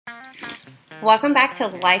Welcome back to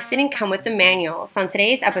Life Didn't Come with the Manual. So on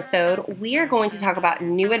today's episode, we are going to talk about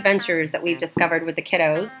new adventures that we've discovered with the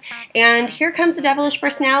kiddos. And here comes the devilish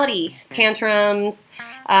personality, tantrums,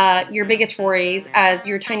 your biggest worries as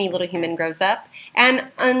your tiny little human grows up. And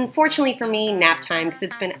unfortunately for me, nap time, because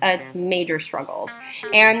it's been a major struggle.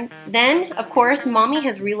 And then, of course, Mommy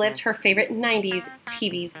has relived her favorite 90s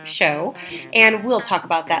TV show. And we'll talk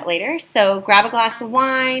about that later. So grab a glass of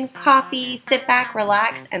wine, coffee, sit back,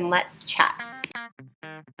 relax, and let's chat.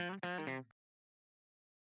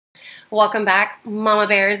 Welcome back, Mama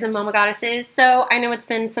Bears and Mama Goddesses. So I know it's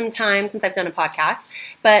been some time since I've done a podcast,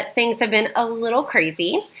 but things have been a little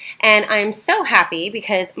crazy, and I'm so happy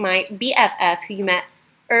because my BFF, who you met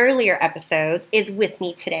earlier episodes, is with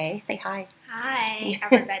me today. Say hi. Hi,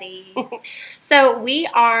 everybody. So we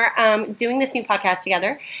are doing this new podcast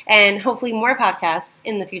together, and hopefully more podcasts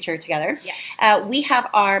in the future together. Yes. We have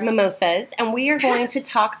our mimosas, and we are going to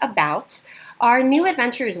talk about our new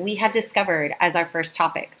adventures we have discovered as our first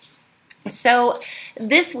topic. So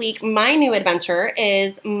this week, my new adventure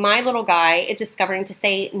is my little guy is discovering to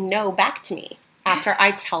say no back to me after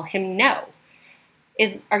I tell him no.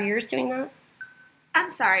 Are yours doing that?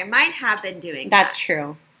 I'm sorry, mine have been doing That's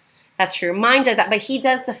true. That's true. Mine does that, but he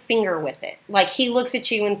does the finger with it. Like, he looks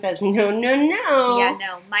at you and says, no, no, no. Yeah,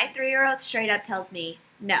 no. My 3-year-old straight up tells me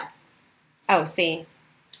no. Oh, see.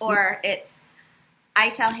 Or it's,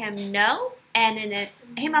 I tell him no, and then it's,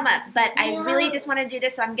 hey, Mama, but I really just want to do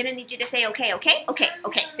this, so I'm going to need you to say okay,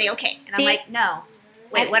 say okay. And I'm like, no.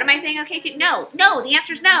 Wait, what am I saying okay to? No, the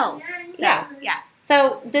answer's no. Yeah. Yeah.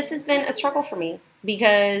 So this has been a struggle for me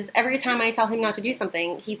because every time I tell him not to do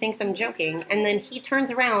something, he thinks I'm joking, and then he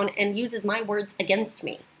turns around and uses my words against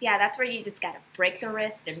me. Yeah, that's where you just got to break the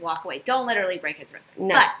wrist and walk away. Don't literally break his wrist.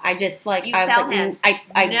 No, but I just like you tell him, no.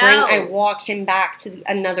 I walk him back to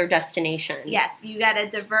another destination. Yes, you got to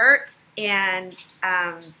divert and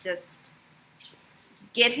just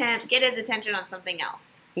get his attention on something else.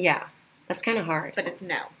 Yeah, that's kind of hard. But it's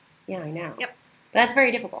no. Yeah, I know. Yep. But that's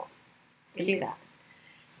very difficult to do that.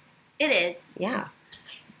 It is. Yeah.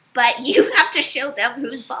 But you have to show them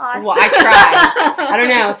who's boss. Well, I try. I don't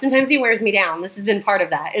know. Sometimes he wears me down. This has been part of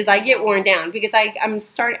that. Is I get worn down because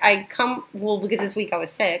because this week I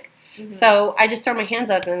was sick. Mm-hmm. So I just throw my hands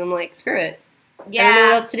up and I'm like, screw it. Yeah. I don't know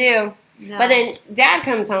what else to do. No. But then Dad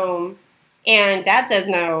comes home and Dad says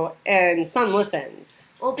no and Son listens.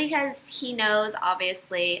 Well, because he knows,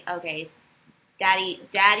 obviously, okay,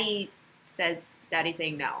 Daddy says Daddy's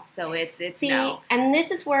saying no. So it's See, no. And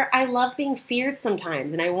this is where I love being feared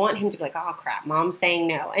sometimes. And I want him to be like, oh, crap, Mom's saying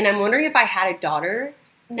no. And I'm wondering if I had a daughter,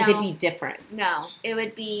 if it'd be different. No. It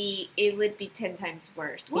would be 10 times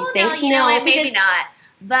worse. You Well, think? no, you know what? Maybe not.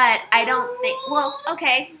 But I don't think, well,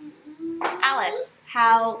 okay. Alice,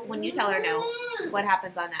 when you tell her no, what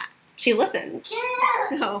happens on that? She listens.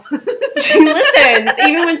 No. She listens.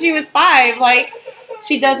 Even when she was 5, like,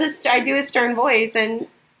 she does I do a stern voice and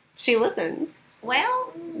she listens.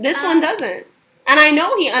 Well, this one doesn't. And I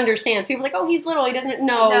know he understands. People are like, oh, he's little. He doesn't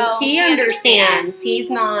know. No, he understands. He's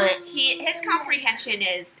not. His comprehension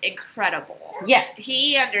is incredible. Yes.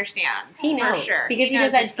 He understands. He knows. For sure. Because he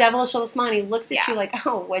does that devilish little smile. He looks at you like,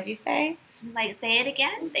 oh, what'd you say? Like, say it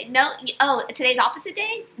again. Say no. Oh, today's opposite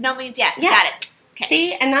day? No means yes. Yes. Got it. Okay.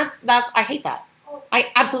 See, and that's I hate that.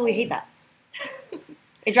 I absolutely hate that.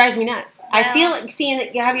 It drives me nuts. Well, I feel like seeing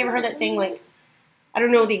that. Have you ever heard that saying, like, I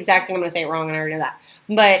don't know the exact thing. I'm going to say it wrong, and I already know that.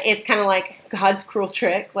 But it's kind of like God's cruel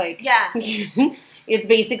trick. Like, yeah. It's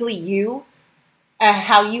basically you.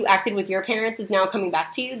 How you acted with your parents is now coming back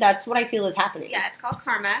to you. That's what I feel is happening. Yeah, it's called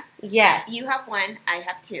karma. Yes. You have 1, I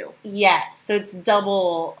have 2. Yes. So it's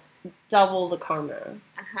double the karma.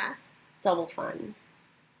 Uh-huh. Double fun.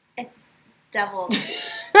 It's double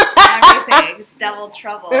everything. It's double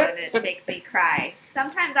trouble, and it makes me cry.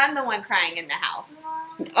 Sometimes I'm the one crying in the house.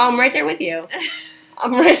 I'm right there with you.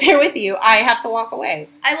 I have to walk away.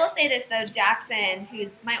 I will say this, though. Jackson, who's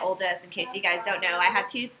my oldest, in case you guys don't know, I have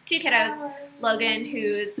two kiddos. Logan,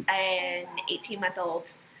 who's an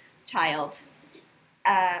 18-month-old child.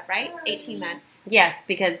 Right? 18 months. Yes,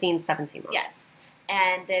 because Dean's 17 months. Yes.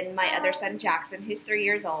 And then my other son, Jackson, who's 3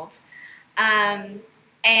 years old. And,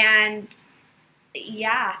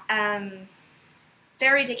 yeah,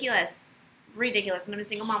 they're ridiculous. And I'm a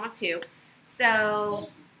single mom of 2. So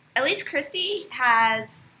at least Christy has,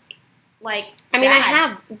 like, I mean,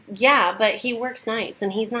 but he works nights,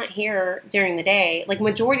 and he's not here during the day. Like,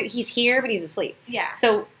 he's here, but he's asleep. Yeah.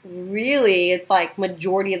 So, really, it's like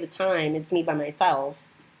majority of the time, it's me by myself,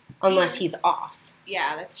 unless he's off.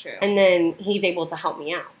 Yeah, that's true. And then he's able to help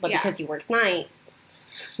me out. But because he works nights,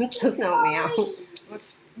 it doesn't help me out.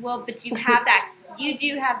 Well, but you have that You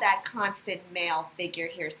do have that constant male figure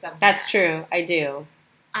here somewhere. That's true. I do.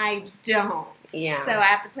 I don't. Yeah. So I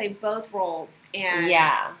have to play both roles, and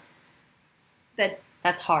yeah,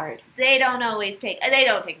 that's hard. They don't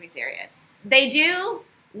take me serious. They do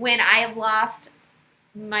when I have lost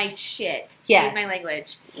my shit. Yes. Excuse my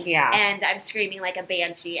language. Yeah. And I'm screaming like a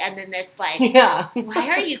banshee, and then it's like, yeah.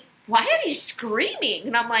 why are you screaming?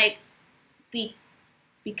 And I'm like,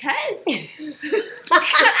 because y'all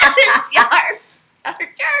are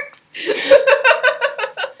jerks.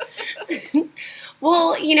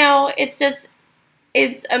 Well,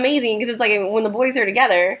 it's amazing because it's like when the boys are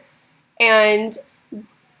together and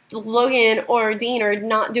Logan or Dean are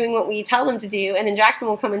not doing what we tell them to do, and then Jackson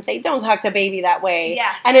will come and say, don't talk to baby that way.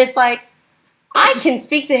 Yeah. And it's like, I can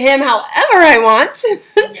speak to him however I want.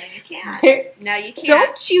 No, you can't. No, you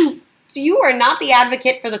can't. You are not the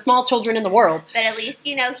advocate for the small children in the world. But at least,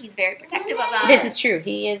 he's very protective of us. This is true.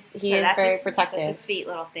 He is very protective. That's a sweet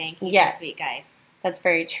little thing. He's yes. a sweet guy. That's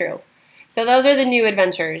very true. So those are the new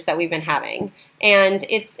adventures that we've been having. And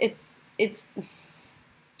it's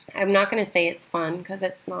I'm not going to say it's fun because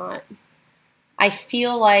it's not. I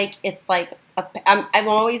feel like it's like I've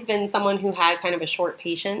always been someone who had kind of a short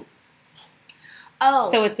patience.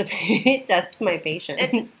 Oh. So it tests my patience.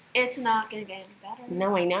 It's not going to get any better.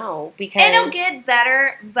 No, I know. Because it'll get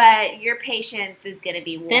better, but your patience is going to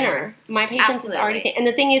be thinner. My patience is already thin. And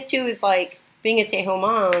the thing is, too, is like being a stay-at-home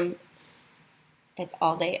mom, it's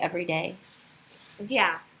all day, every day.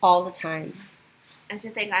 Yeah. All the time. And to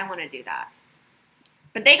think I want to do that.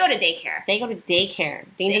 But they go to daycare.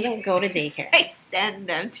 Dean doesn't go to daycare. I send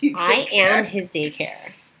them to daycare. I am his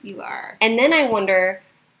daycare. You are. And then I wonder,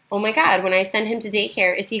 oh my God, when I send him to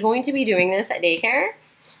daycare, is he going to be doing this at daycare?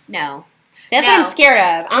 No. See, that's what I'm scared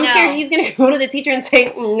of. I'm scared he's going to go to the teacher and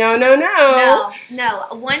say, no. No.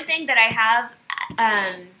 One thing that I have,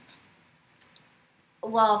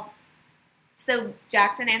 so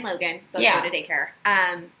Jackson and Logan both go to daycare.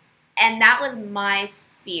 And that was my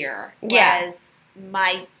fear,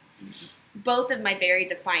 both of my very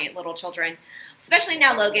defiant little children, especially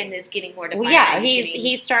now Logan is getting more defiant. Well, yeah,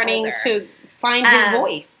 he's starting to find his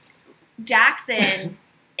voice. Jackson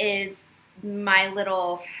is my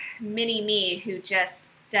little mini me who just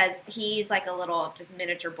he's like a little just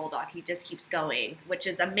miniature bulldog. He just keeps going, which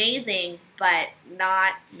is amazing, but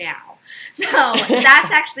not now. So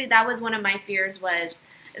that was one of my fears, was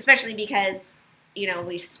especially because,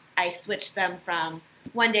 I switched them from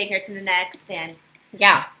one daycare to the next and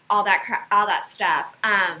all that stuff.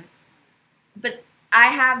 But I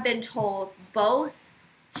have been told both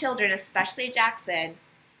children, especially Jackson,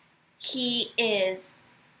 he is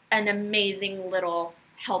an amazing little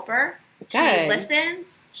helper. Good. He listens.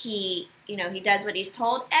 He does what he's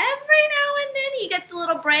told. Every now and then he gets a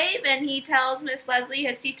little brave and he tells Miss Leslie,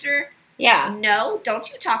 his teacher, no,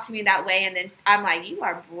 don't you talk to me that way. And then I'm like, you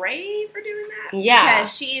are brave for doing that? Yeah.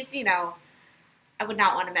 Because she's, I would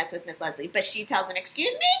not want to mess with Miss Leslie, but she tells him,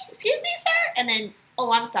 excuse me, sir? And then,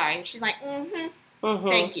 oh, I'm sorry. And she's like,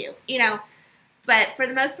 thank you. But for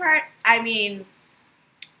the most part, I mean,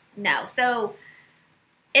 no. So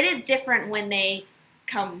it is different when they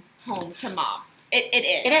come home to mom. It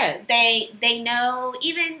is. It is. They know,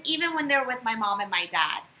 even when they're with my mom and my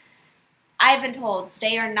dad, I've been told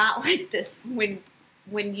they are not like this when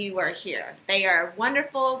you are here. They are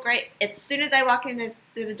wonderful, great. As soon as I walk in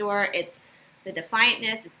through the door, it's the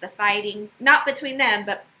defiantness, it's the fighting, not between them,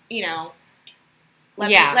 but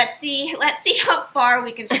let's see how far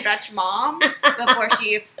we can stretch mom before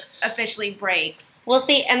she officially breaks. Well,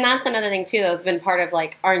 see, and that's another thing too that's been part of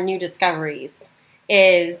like our new discoveries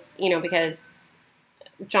is, because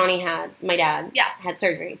my dad had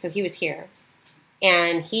surgery, so he was here.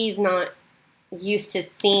 And he's not used to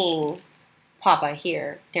seeing Papa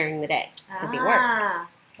here during the day because he works.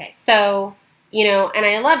 Okay. So, and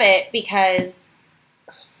I love it because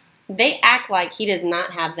they act like he does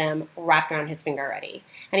not have them wrapped around his finger already.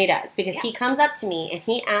 And he does, because he comes up to me and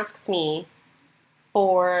he asks me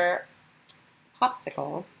for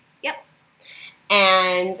popsicle. Yep.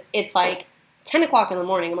 And it's like 10 o'clock in the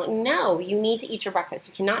morning. I'm like, no, you need to eat your breakfast.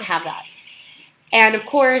 You cannot have that. And of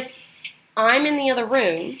course, I'm in the other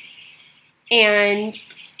room, and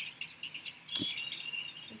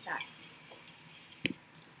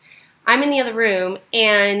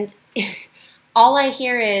all I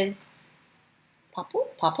hear is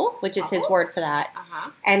Popple, which is his word for that.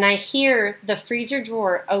 And I hear the freezer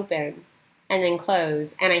drawer open and then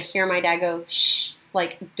close, and I hear my dad go, shh,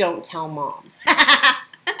 like, don't tell mom.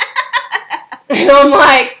 And I'm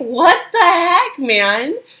like, what the heck,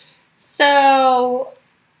 man? So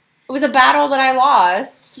it was a battle that I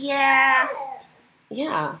lost. Yeah.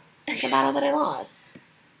 Yeah. It's a battle that I lost.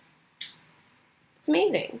 It's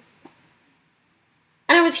amazing.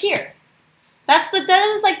 And I was here. That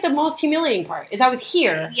is like the most humiliating part, is I was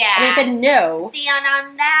here. Yeah. And I said no. See,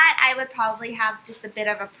 on that, I would probably have just a bit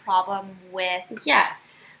of a problem with. Yes.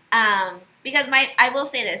 Because I will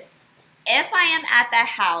say this. If I am at the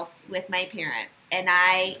house with my parents and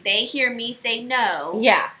they hear me say no.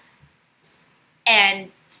 Yeah. And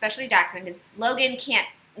especially Jackson, because Logan can't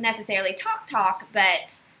necessarily talk,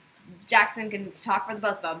 but Jackson can talk for the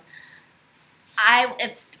both of them.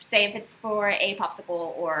 If it's for a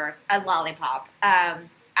popsicle or a lollipop,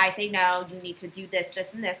 I say no, you need to do this,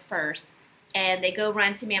 this, and this first. And they go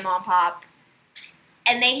run to Mama and Pop,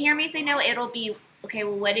 and they hear me say no, it'll be, okay,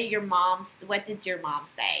 well, what did your mom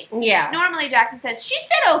say? Yeah. Normally Jackson says, she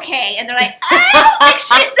said okay. And they're like, I don't think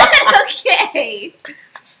she said okay.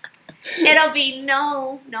 It'll be,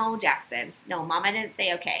 no, Jackson. No, Mama didn't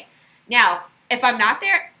say okay. Now, if I'm not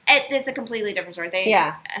there, it's a completely different story.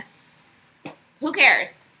 Who cares?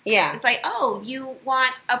 Yeah. It's like, oh, you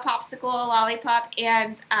want a popsicle, a lollipop,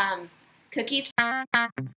 and cookies?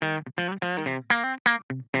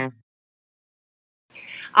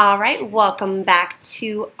 All right, welcome back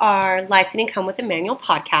to our Life Didn't Come with a Manual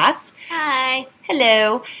podcast. Hi.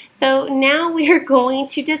 Hello. So now we are going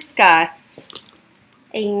to discuss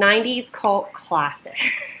a 90s cult classic.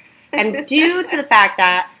 And due to the fact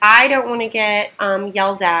that I don't want to get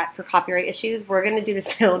yelled at for copyright issues, we're going to do the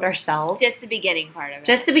sound ourselves. Just the beginning part of it.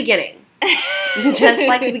 Just the beginning. Just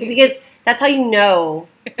like the beginning. Because that's how you know.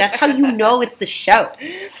 That's how you know it's the show.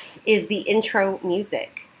 Is the intro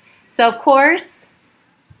music. So, of course,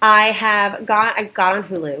 I got on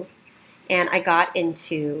Hulu, and I got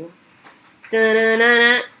into Beverly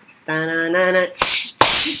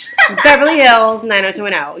Hills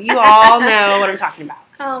 90210. You all know what I'm talking about.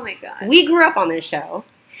 Oh my god. We grew up on this show.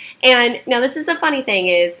 And now this is the funny thing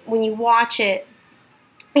is when you watch it,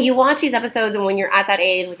 you watch these episodes and when you're at that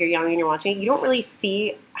age, like you're young and you're watching it, you don't really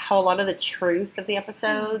see how a lot of the truth of the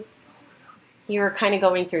episodes you're kind of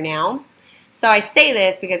going through now. So I say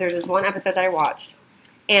this because there's this one episode that I watched.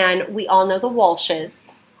 And we all know the Walshes.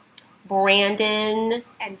 Brandon.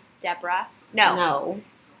 And Deborah. No. No.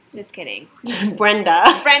 Just kidding. Brenda.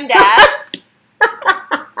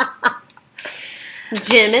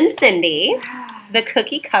 Jim and Cindy. The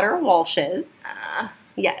cookie cutter Walshes.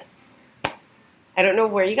 Yes. I don't know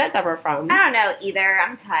where you got Deborah from. I don't know either.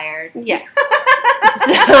 I'm tired. Yes.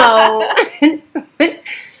 So,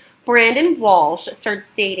 Brandon Walsh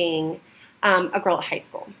starts dating a girl at high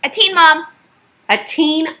school. A teen mom. A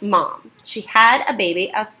teen mom. She had a baby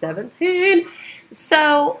at 17.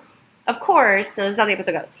 So, of course, now this is how the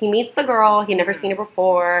episode goes. He meets the girl. He'd never seen her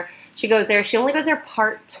before. She goes there. She only goes there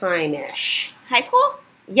part-time-ish. High school?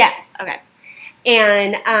 Yes. Okay.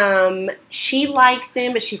 And she likes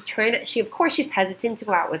him, but she's hesitant to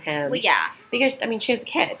go out with him. Well, yeah. Because, she has a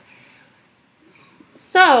kid.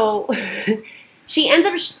 So, she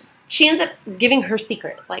ends up giving her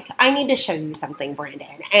secret. Like, I need to show you something,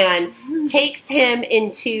 Brandon. And takes him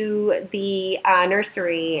into the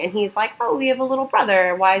nursery. And he's like, oh, we have a little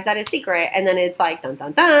brother. Why is that a secret? And then it's like, dun,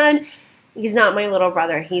 dun, dun. He's not my little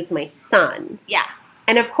brother. He's my son. Yeah.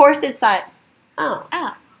 And, of course, it's that, oh.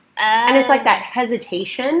 And it's like that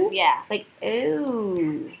hesitation. Yeah. Like,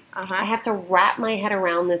 ooh. Uh-huh. I have to wrap my head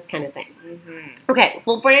around this kind of thing. Mm-hmm. Okay,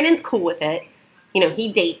 well, Brandon's cool with it.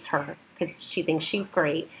 He dates her because she thinks she's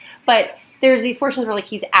great. But there's these portions where, like,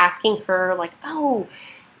 he's asking her, like, oh,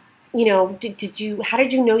 how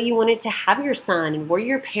did you know you wanted to have your son? And were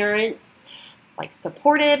your parents, like,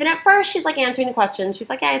 supportive? And at first, she's, like, answering the questions. She's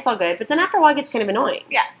like, yeah, it's all good. But then after a while, it gets kind of annoying.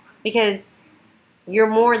 Yeah. Because you're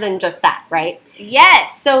more than just that, right?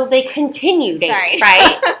 Yes. So they continue dating, Sorry.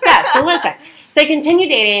 right? Yes, but listen. So they continue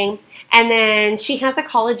dating, and then she has a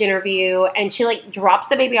college interview, and she, like, drops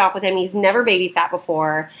the baby off with him. He's never babysat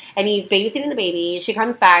before, and he's babysitting the baby. She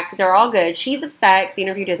comes back. They're all good. She's upset because the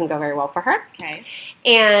interview doesn't go very well for her. Okay.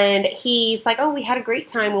 And he's like, oh, we had a great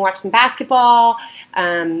time. We watched some basketball.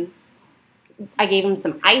 I gave him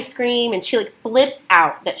some ice cream, and she, like, flips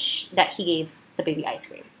out that he gave the baby ice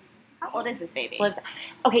cream. How old is this baby?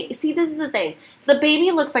 Okay, see, this is the thing. The baby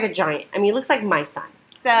looks like a giant. He looks like my son.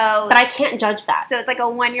 So, but I can't judge that. So it's like a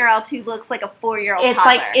 1-year-old who looks like a 4-year-old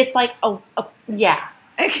toddler. It's like yeah.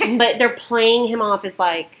 Okay. But they're playing him off as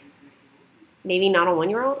like maybe not a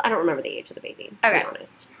 1-year-old. I don't remember the age of the baby, to be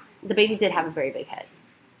honest. The baby did have a very big head.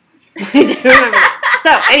 I do remember that.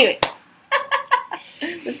 So anyway.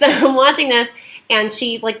 So I'm watching this, and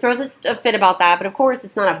she, like, throws a fit about that. But, of course,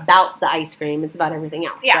 it's not about the ice cream. It's about everything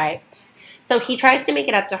else, right? So he tries to make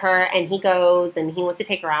it up to her, and he goes, and he wants to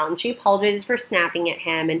take her out, and she apologizes for snapping at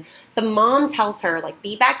him, and the mom tells her, like,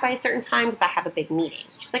 be back by a certain time because I have a big meeting.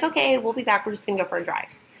 She's like, okay, we'll be back. We're just going to go for a drive.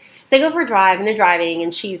 So they go for a drive, and they're driving,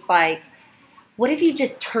 and she's like, what if you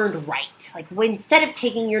just turned right? Like, instead of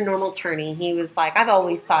taking your normal turning, he was like, I've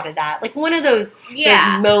always thought of that. Like, one of those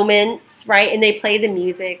moments, right? And they play the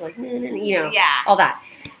music, like, you know, all that.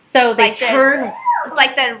 So they turn. It's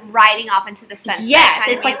like the riding off into the sunset. Yes,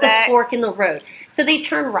 it's like the fork in the road. So they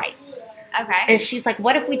turn right. Okay. And she's like,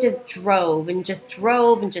 what if we just drove and just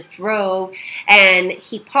drove and just drove? And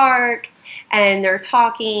he parks and they're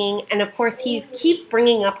talking. And of course, he keeps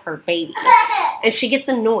bringing up her baby. And she gets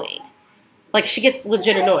annoyed. Like, she gets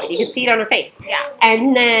legit annoyed. You can see it on her face. Yeah.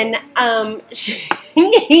 And then she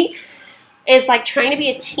is, like, trying to be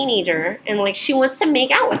a teenager. And, like, she wants to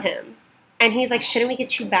make out with him. And he's like, shouldn't we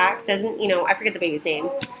get you back? Doesn't, you know, I forget the baby's name.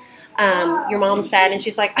 Your mom said. And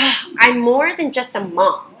she's like, I'm more than just a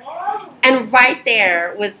mom. And right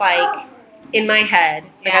there was, like, in my head,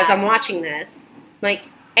 like, as I'm watching this, like,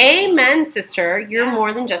 amen, sister. You're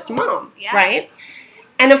more than just a mom. Yeah. Right?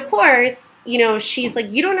 And, of course, you know, she's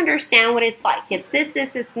like, you don't understand what it's like. It's this,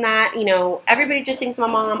 and that. You know, everybody just thinks I'm a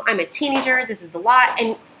mom. I'm a teenager. This is a lot.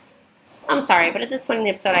 And I'm sorry, but at this point in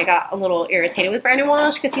the episode, I got a little irritated with Brandon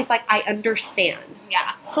Walsh because he's like, I understand.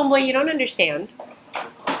 Yeah. Homeboy, you don't understand.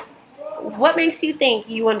 What makes you think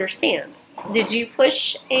you understand? Did you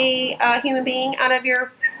push a human being out of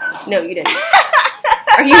your... No, you didn't.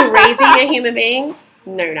 Are you raising a human being?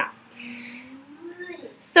 No, you're not.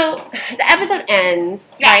 So the episode ends,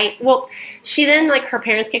 right? Well, she then, like, her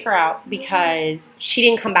parents kick her out because she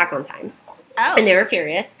didn't come back on time. Oh. And they were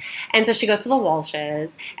furious. And so she goes to the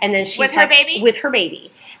Walshes. And then she's with like... her baby? With her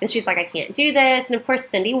baby. And she's like, I can't do this. And, of course,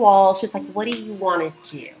 Cindy Walsh is like, what do you want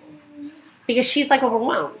to do? Because she's, like,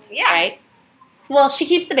 overwhelmed. Yeah. Right? So, well, she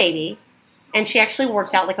keeps the baby. And she actually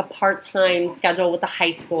worked out, like, a part-time schedule with the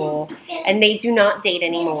high school. And they do not date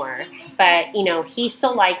anymore. But, you know, he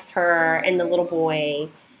still likes her and the little boy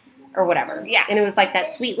or whatever. Yeah. And it was, like,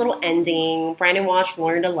 that sweet little ending. Brandon Walsh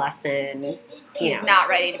learned a lesson. He's not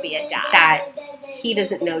ready to be a dad. That he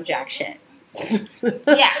doesn't know jack shit.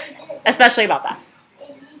 Yeah. Especially about that.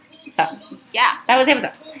 So. Yeah. That was the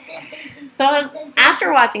episode. So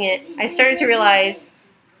after watching it, I started to realize,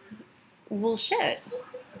 well, shit.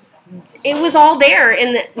 It was all there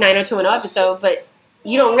in the 90210 episode, but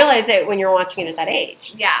you don't realize it when you're watching it at that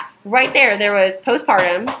age. Yeah. Right there was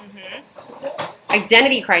postpartum,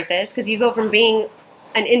 identity crisis, because you go from being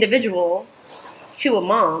an individual to a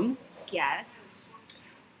mom. Yes.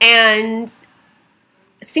 And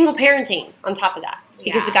single parenting on top of that,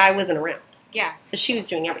 because the guy wasn't around. Yeah. So she was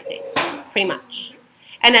doing everything, pretty much.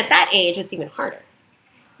 And at that age, it's even harder.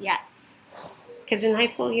 Yes. Because in high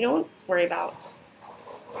school, you don't worry about...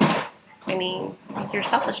 I mean, you're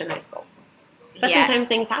selfish in high school. But sometimes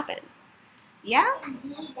things happen. Yeah.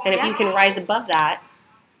 And if you can rise above that,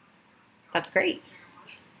 that's great.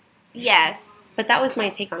 Yes. But that was my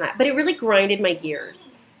take on that. But it really grinded my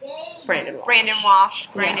gears. Brandon Walsh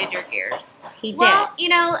grinded your gears. He did. Well, you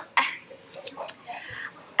know,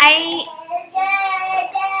 I'm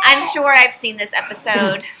sure I've seen this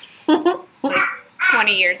episode like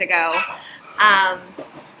 20 years ago.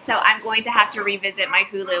 So I'm going to have to revisit my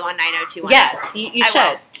Hulu on 90210. Yes, you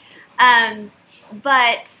should.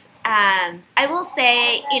 But I will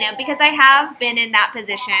say, you know, because I have been in that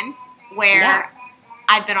position where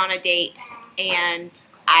I've been on a date and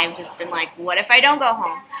I've just been like, what if I don't go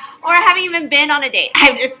home? Or I haven't even been on a date.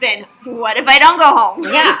 I've just been, what if I don't go home?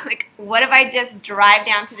 Yeah. Like, what if I just drive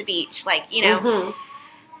down to the beach? Like, you know.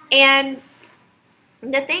 And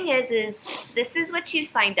the thing is this is what you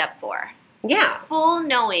signed up for. Yeah. Full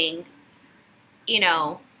knowing, you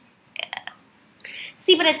know.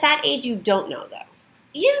 See, but at that age, you don't know, though.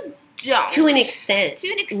 You don't. To an extent.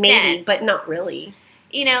 To an extent. Maybe, but not really.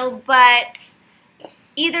 You know, but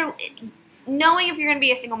either... Knowing if you're going to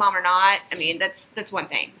be a single mom or not, I mean, that's one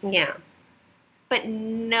thing. Yeah. But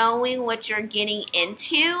knowing what you're getting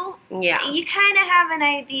into, you kind of have an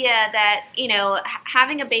idea that, you know,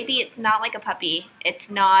 having a baby, it's not like a puppy. It's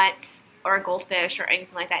not, or a goldfish or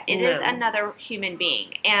anything like that. It is another human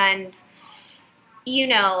being. And, you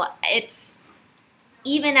know, it's,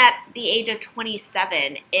 even at the age of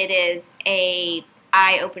 27, it is a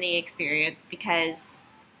eye-opening experience because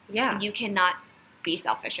you cannot be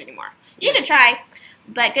selfish anymore. You can try,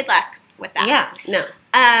 but good luck with that. Yeah, no.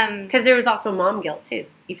 Because there was also mom guilt, too.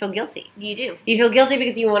 You feel guilty. You do. You feel guilty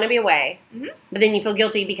because you want to be away, but then you feel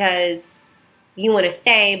guilty because you want to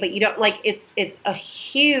stay, but you don't. Like, it's a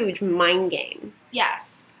huge mind game.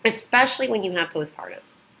 Yes. Especially when you have postpartum.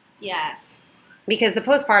 Yes. Because the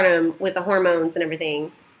postpartum with the hormones and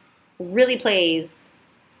everything really plays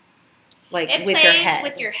with your head.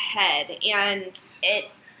 With your head, and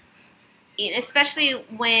especially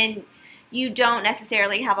when you don't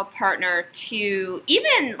necessarily have a partner to,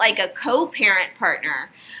 even like a co-parent partner,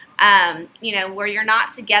 where you're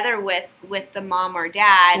not together with the mom or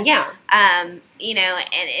dad. Yeah. And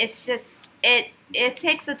it's just, it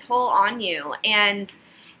takes a toll on you. And,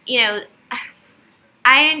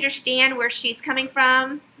 I understand where she's coming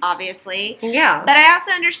from, obviously. Yeah. But I also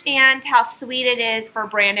understand how sweet it is for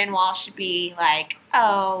Brandon Walsh to be like,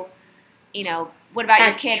 oh, what about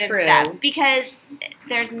That's your kid true. and stuff? Because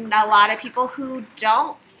there's a lot of people who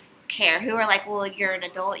don't care, who are like, well, you're an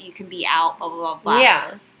adult, you can be out, blah, blah, blah, blah.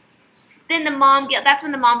 Yeah. Then the mom guilt, that's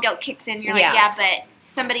when the mom guilt kicks in. You're like, Yeah. yeah, but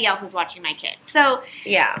somebody else is watching my kid. So,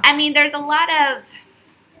 Yeah. I mean, there's a lot of,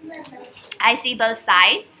 I see both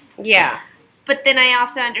sides. Yeah. But then I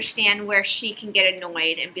also understand where she can get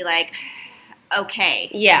annoyed and be like, okay.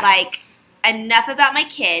 Yeah. Like, enough about my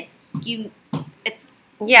kid.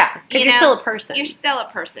 Yeah. Because you're still a person. You're still a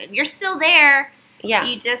person. You're still there. Yeah.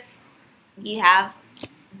 You have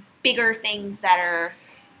bigger things that are,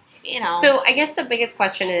 So I guess the biggest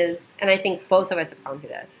question is, and I think both of us have gone through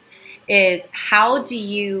this, is how do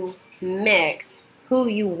you mix who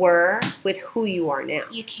you were with who you are now?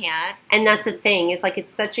 You can't. And that's the thing. It's like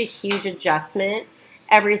it's such a huge adjustment.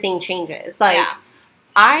 Everything changes. Like, Yeah.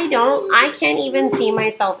 I can't even see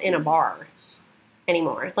myself in a bar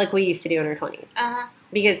anymore like we used to do in our 20s. Uh-huh.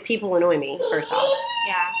 Because people annoy me, first off.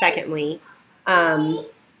 Yeah. Secondly,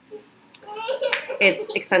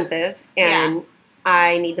 it's expensive and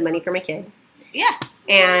I need the money for my kid. Yeah.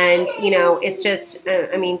 And, it's just,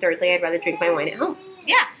 thirdly, I'd rather drink my wine at home.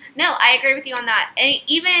 Yeah. No, I agree with you on that. And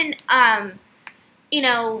even,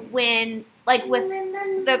 when, like, with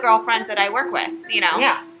the girlfriends that I work with,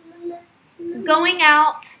 Yeah. going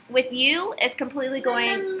out with you is completely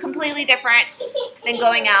different than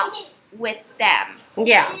going out with them.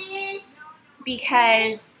 Yeah.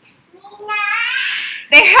 Because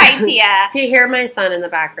their idea. If you hear my son in the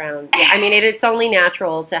background, it's only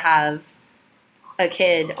natural to have a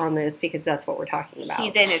kid on this because that's what we're talking about.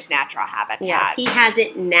 He's in his natural habitat. Yes, he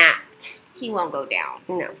hasn't napped. He won't go down.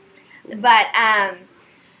 No. But,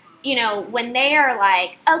 when they are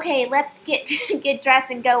like, okay, let's get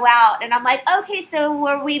dressed and go out. And I'm like, okay, so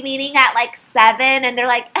were we meeting at like 7? And they're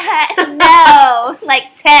like, no,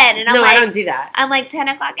 like 10. And I'm No, like, I don't do that. I'm like 10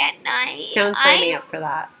 o'clock at night. Don't sign me up for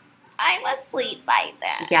that. I'm asleep by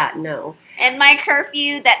then. Yeah, no. And my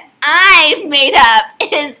curfew that I've made up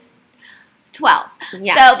is 12.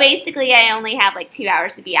 Yeah. So basically I only have like 2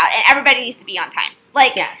 hours to be out. And everybody needs to be on time.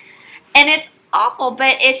 Like, Yes. And it's awful,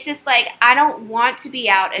 but it's just like I don't want to be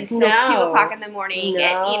out until 2 o'clock in the morning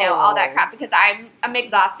and all that crap because I'm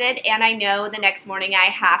exhausted and I know the next morning I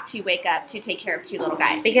have to wake up to take care of 2 little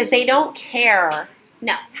guys. Because they don't care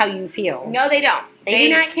No. how you feel. No, they don't. They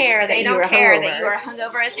do not care that you are hungover. That you are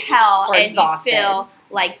hungover as hell or and exhausted. you feel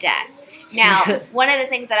like death. Now, one of the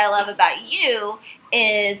things that I love about you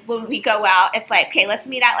is when we go out, it's like, okay, let's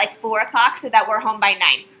meet at like 4 o'clock so that we're home by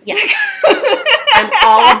 9. Yeah. I'm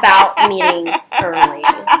all about meeting early.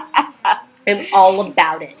 I'm all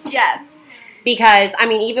about it. Yes. Because,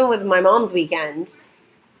 even with my mom's weekend,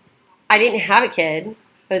 I didn't have a kid.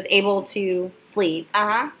 I was able to sleep.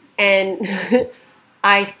 Uh-huh. And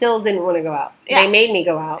I still didn't want to go out. Yeah. They made me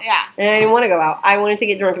go out. Yeah. And I didn't want to go out. I wanted to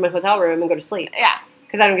get drunk in my hotel room and go to sleep. Yeah.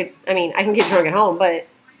 Because I can get drunk at home, but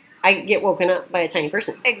I get woken up by a tiny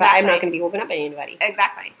person. Exactly. But I'm not going to be woken up by anybody.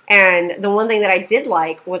 Exactly. And the one thing that I did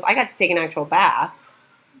like was I got to take an actual bath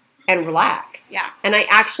and relax. Yeah. And I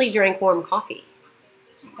actually drank warm coffee.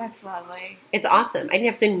 That's lovely. It's awesome. I didn't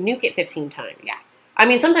have to nuke it 15 times. Yeah.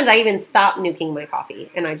 Sometimes I even stop nuking my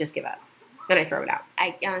coffee and I just give up. And I throw it out.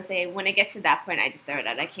 I want to say, when it gets to that point, I just throw it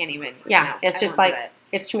out. I can't even. Yeah. It's I just won't like, do it.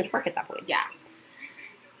 it's too much work at that point. Yeah.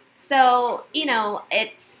 So,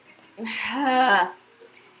 it's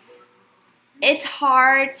it's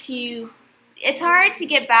hard to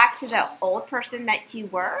get back to the old person that you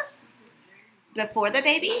were before the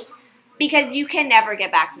baby because you can never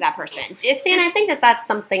get back to that person. And I think that that's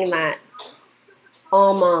something that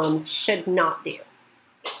all moms should not do.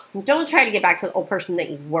 Don't try to get back to the old person that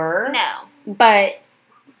you were. No. But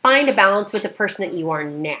find a balance with the person that you are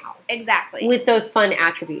now. Exactly. With those fun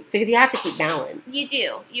attributes, because you have to keep balance. You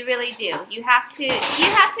do. You really do. You have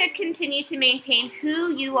to continue to maintain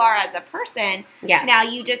who you are as a person. Yeah. Now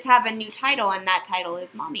you just have a new title, and that title is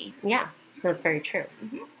mommy. Yeah, that's very true.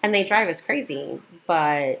 Mm-hmm. And they drive us crazy,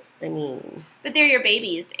 but But they're your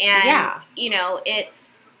babies, and yeah.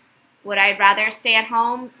 It's would I rather stay at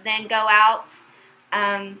home than go out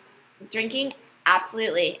drinking?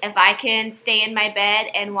 Absolutely. If I can stay in my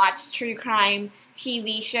bed and watch true crime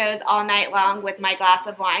TV shows all night long with my glass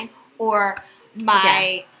of wine or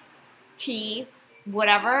my tea,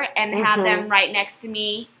 whatever, and have them right next to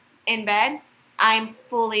me in bed, I'm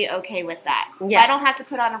fully okay with that. Yes. If I don't have to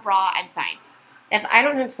put on a bra, I'm fine. If I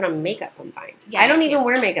don't have to put on makeup, I'm fine. Yeah, I don't me even too.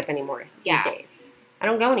 wear makeup anymore these days. I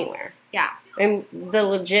don't go anywhere. Yeah. I'm the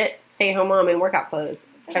legit stay-at-home mom in workout clothes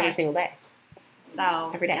every single day.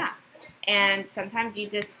 So every day. Yeah. And sometimes you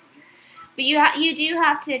just, but you do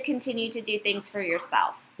have to continue to do things for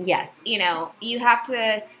yourself. Yes. You know, you have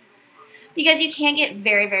to, because you can get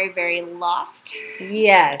very, very, very lost.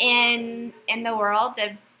 Yes. In the world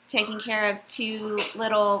of taking care of two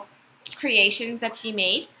little creations that she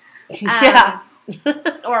made. Yeah.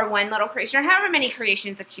 Or one little creation, or however many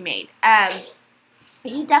creations that she made.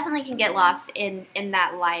 You definitely can get lost in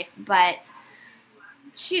that life, but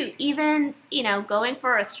shoot, even, you know, going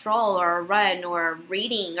for a stroll or a run or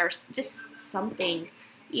reading or just something,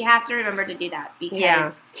 you have to remember to do that,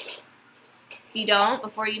 because if you don't,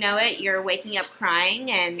 before you know it, you're waking up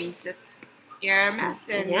crying and just you're a mess,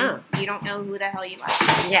 and you don't know who the hell you are.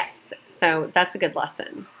 Yes. So that's a good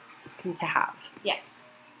lesson to have. Yes.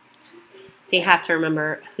 So you have to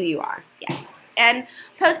remember who you are. Yes. And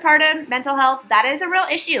postpartum mental health, that is a real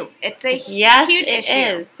issue. It's a huge issue.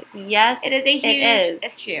 Is. Yes, it is a huge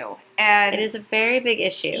issue. And it is a very big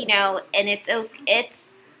issue. You know, and it's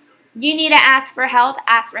you need to ask for help.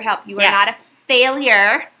 Ask for help. You are not a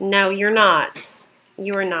failure. No, you're not.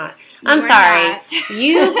 You are not. I'm sorry.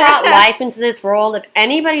 You brought life into this world. If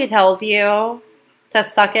anybody tells you to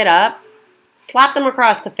suck it up, slap them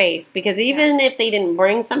across the face. Because even if they didn't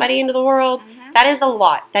bring somebody into the world, that is a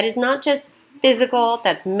lot. That is not just physical,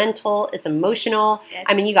 that's mental, it's emotional.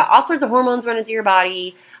 I mean, you got all sorts of hormones running through your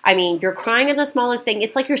body. I mean, you're crying at the smallest thing.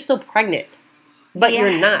 It's like you're still pregnant, but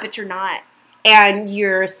you're not. But you're not. And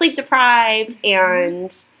you're sleep deprived,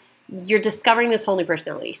 and you're discovering this whole new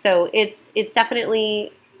personality. So it's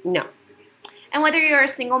definitely no. And whether you're a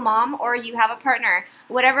single mom or you have a partner,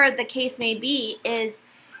 whatever the case may be, is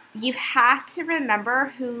you have to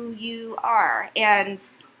remember who you are, and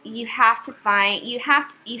you have to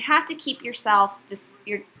keep yourself, just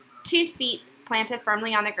your 2 feet planted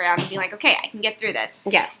firmly on the ground and be like, okay, I can get through this.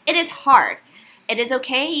 Yes. It is hard. It is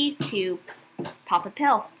okay to pop a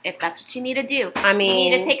pill if that's what you need to do. I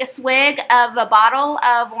mean, you need to take a swig of a bottle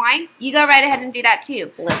of wine, you go right ahead and do that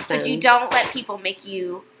too. Listen. But you don't let people make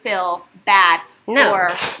you feel bad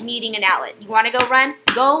for needing an outlet. You want to go run?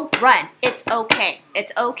 Go run. It's okay.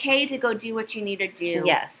 It's okay to go do what you need to do.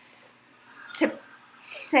 Yes.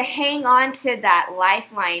 To hang on to that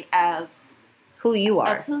lifeline of who you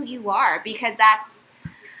are, because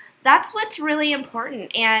that's what's really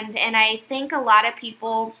important, and I think a lot of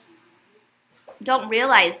people don't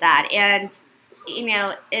realize that, and you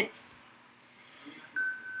know, it's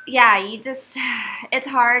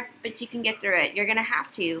hard, but you can get through it. You're gonna have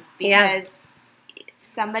to, because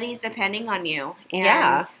somebody's depending on you.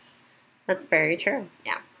 And that's very true.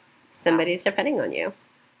 Yeah, somebody's depending on you.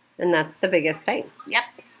 And that's the biggest thing. Yep.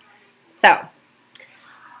 So,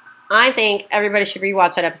 I think everybody should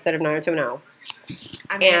rewatch that episode of 90210.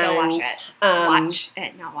 I'm going to go watch it. Watch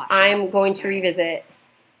it, not watch it. I'm going to revisit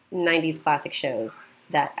 90s classic shows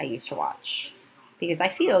that I used to watch. Because I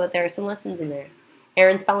feel that there are some lessons in there.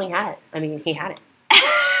 Aaron Spelling had it. I mean, he had it.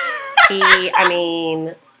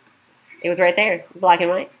 It was right there. Black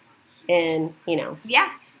and white. And, you know.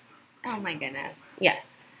 Yeah. Oh, my goodness. Yes.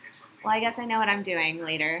 Well, I guess I know what I'm doing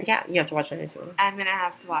later. Yeah, you have to watch 90210. I'm going to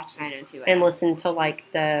have to watch 90210. And listen to, like,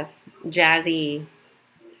 the jazzy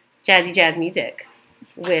jazz music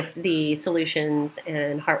with the Solutions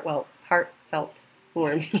and heartfelt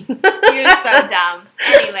horn. You're so dumb.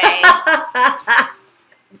 Anyway.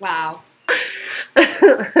 Wow.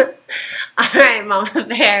 All right, Mama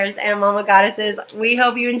Bears and Mama Goddesses, we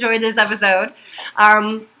hope you enjoyed this episode.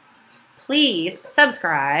 Please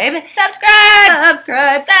subscribe.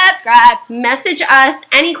 Message us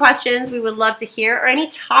any questions we would love to hear, or any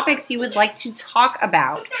topics you would like to talk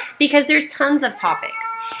about, because there's tons of topics.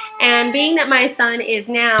 And being that my son is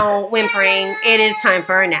now whimpering, it is time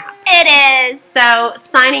for a nap. It is. So,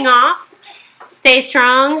 signing off. Stay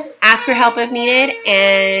strong. Ask for help if needed.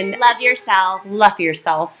 And love yourself. Love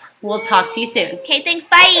yourself. We'll talk to you soon. Okay, thanks.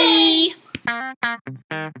 Bye.